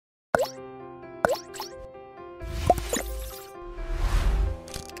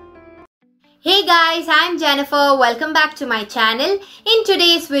Hey guys, I'm Jennifer. Welcome back to my channel. In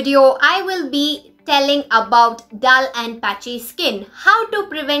today's video, I will be telling about dull and patchy skin. How to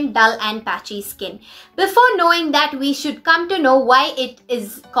prevent dull and patchy skin. Before knowing that, we should come to know why it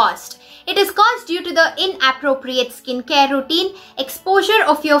is caused. It is caused due to the inappropriate skincare routine, exposure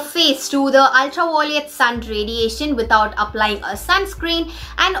of your face to the ultraviolet sun radiation without applying a sunscreen,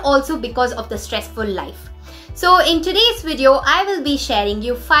 and also because of the stressful life. So in today's video, I will be sharing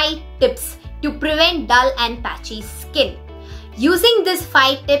you 5 tips to prevent dull and patchy skin. Using these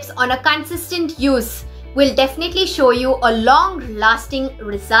 5 tips on a consistent use will definitely show you a long-lasting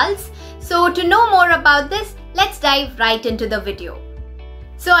results. So to know more about this, let's dive right into the video.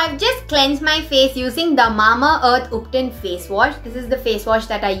 So I've just cleansed my face using the Mamaearth Upton face wash. This is the face wash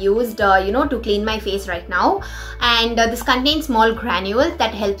that I used, to clean my face right now. And this contains small granules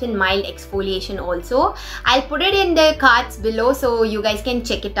that helps in mild exfoliation also. I'll put it in the cards below so you guys can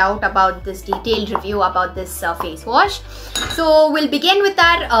check it out about this detailed review about this face wash. So we'll begin with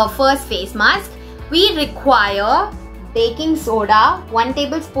our first face mask. We require baking soda, 1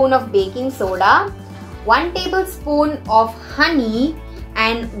 tablespoon of baking soda, 1 tablespoon of honey,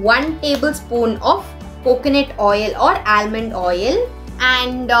 and 1 tablespoon of coconut oil or almond oil,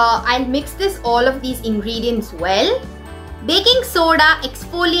 and I'll mix all of these ingredients well. Baking soda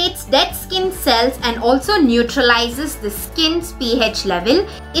exfoliates dead skin cells and also neutralizes the skin's pH level.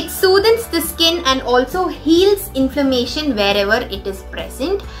 It soothes the skin and also heals inflammation wherever it is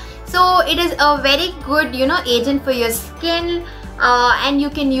present. So it is a very good agent for your skin, and you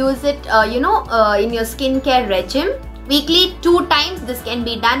can use it in your skincare regime. Weekly 2 times this can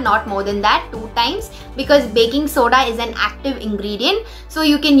be done, not more than that, 2 times, because baking soda is an active ingredient. So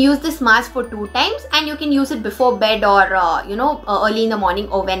you can use this mask for 2 times, and you can use it before bed or early in the morning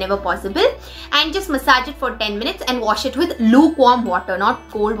or whenever possible, and just massage it for 10 minutes and wash it with lukewarm water, not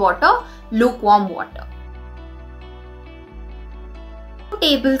cold water, lukewarm water. 1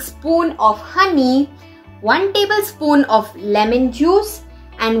 tablespoon of honey, 1 tablespoon of lemon juice,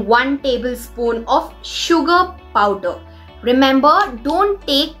 and 1 tablespoon of sugar powder. Remember, don't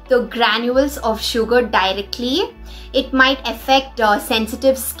take the granules of sugar directly. It might affect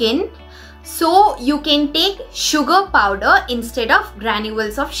sensitive skin. So you can take sugar powder instead of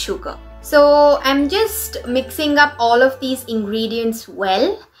granules of sugar. So I'm just mixing up all of these ingredients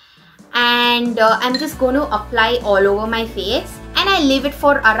well, and I'm just going to apply all over my face, and I leave it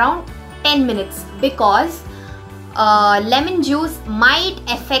for around 10 minutes because lemon juice might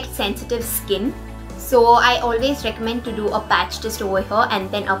affect sensitive skin. So I always recommend to do a patch test over here and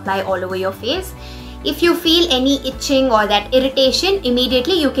then apply all over your face. If you feel any itching or that irritation,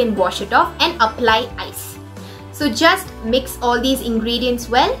 immediately you can wash it off and apply ice. So just mix all these ingredients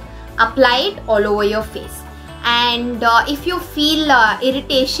well, apply it all over your face. And if you feel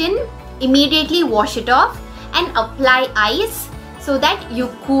irritation, immediately wash it off and apply ice so that you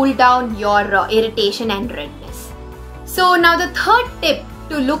cool down your irritation and redness. So now the third tip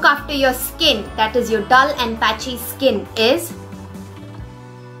to look after your skin, that is your dull and patchy skin, is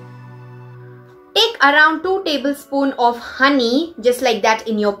take around 2 tablespoons of honey, just like that,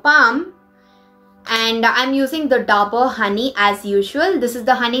 in your palm. And I'm using the Dabur honey as usual. This is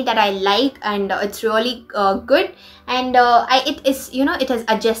the honey that I like, and it's really good, and it has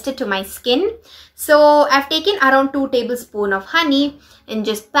adjusted to my skin. So I've taken around 2 tablespoons of honey and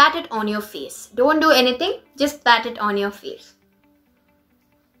just pat it on your face. Don't do anything, just pat it on your face.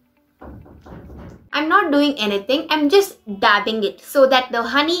 I'm not doing anything, I'm just dabbing it so that the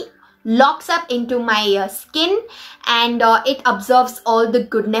honey locks up into my skin and it absorbs all the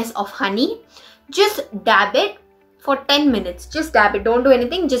goodness of honey. Just dab it for 10 minutes. Just dab it, don't do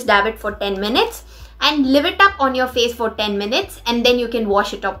anything, just dab it for 10 minutes and leave it up on your face for 10 minutes, and then you can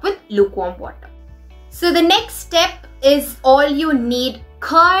wash it up with lukewarm water. So the next step is, all you need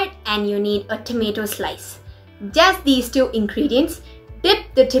curd and you need a tomato slice. Just these 2 ingredients.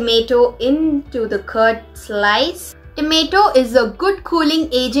 Dip the tomato into the curd slice. Tomato is a good cooling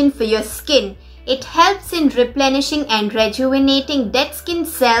agent for your skin. It helps in replenishing and rejuvenating dead skin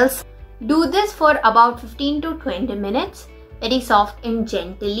cells. Do this for about 15 to 20 minutes, very soft and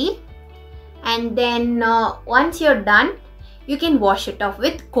gently. And then once you're done, you can wash it off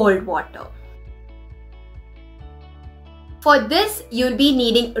with cold water. For this, you'll be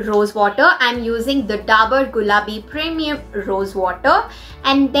needing rose water. I'm using the Dabur Gulabi Premium Rose Water,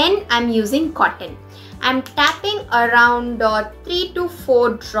 and then I'm using cotton. I'm tapping around 3 to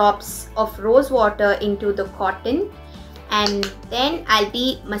 4 drops of rose water into the cotton, and then I'll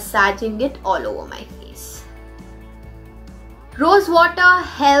be massaging it all over my face. Rose water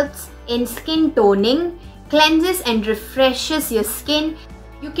helps in skin toning, cleanses and refreshes your skin.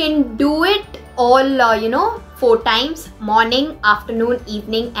 You can do it all 4 times: morning, afternoon,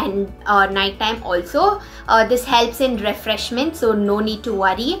 evening, and night time also. This helps in refreshment, so no need to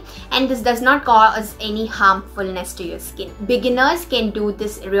worry, and this does not cause any harmfulness to your skin. Beginners can do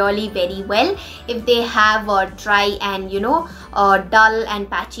this really very well if they have dry and dull and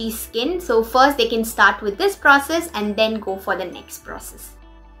patchy skin. So first they can start with this process and then go for the next process.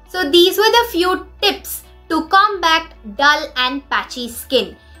 So these were the few tips to combat dull and patchy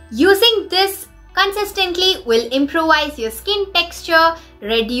skin. Using this consistently will improvise your skin texture,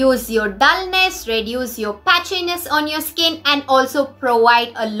 reduce your dullness, reduce your patchiness on your skin, and also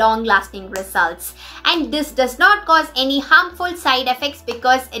provide a long-lasting results. And this does not cause any harmful side effects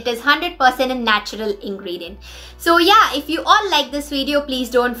because it is 100% a natural ingredient. So yeah, if you all like this video, please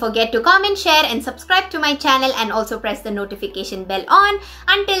don't forget to comment, share, and subscribe to my channel, and also press the notification bell on.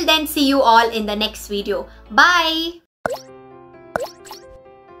 Until then, see you all in the next video. Bye.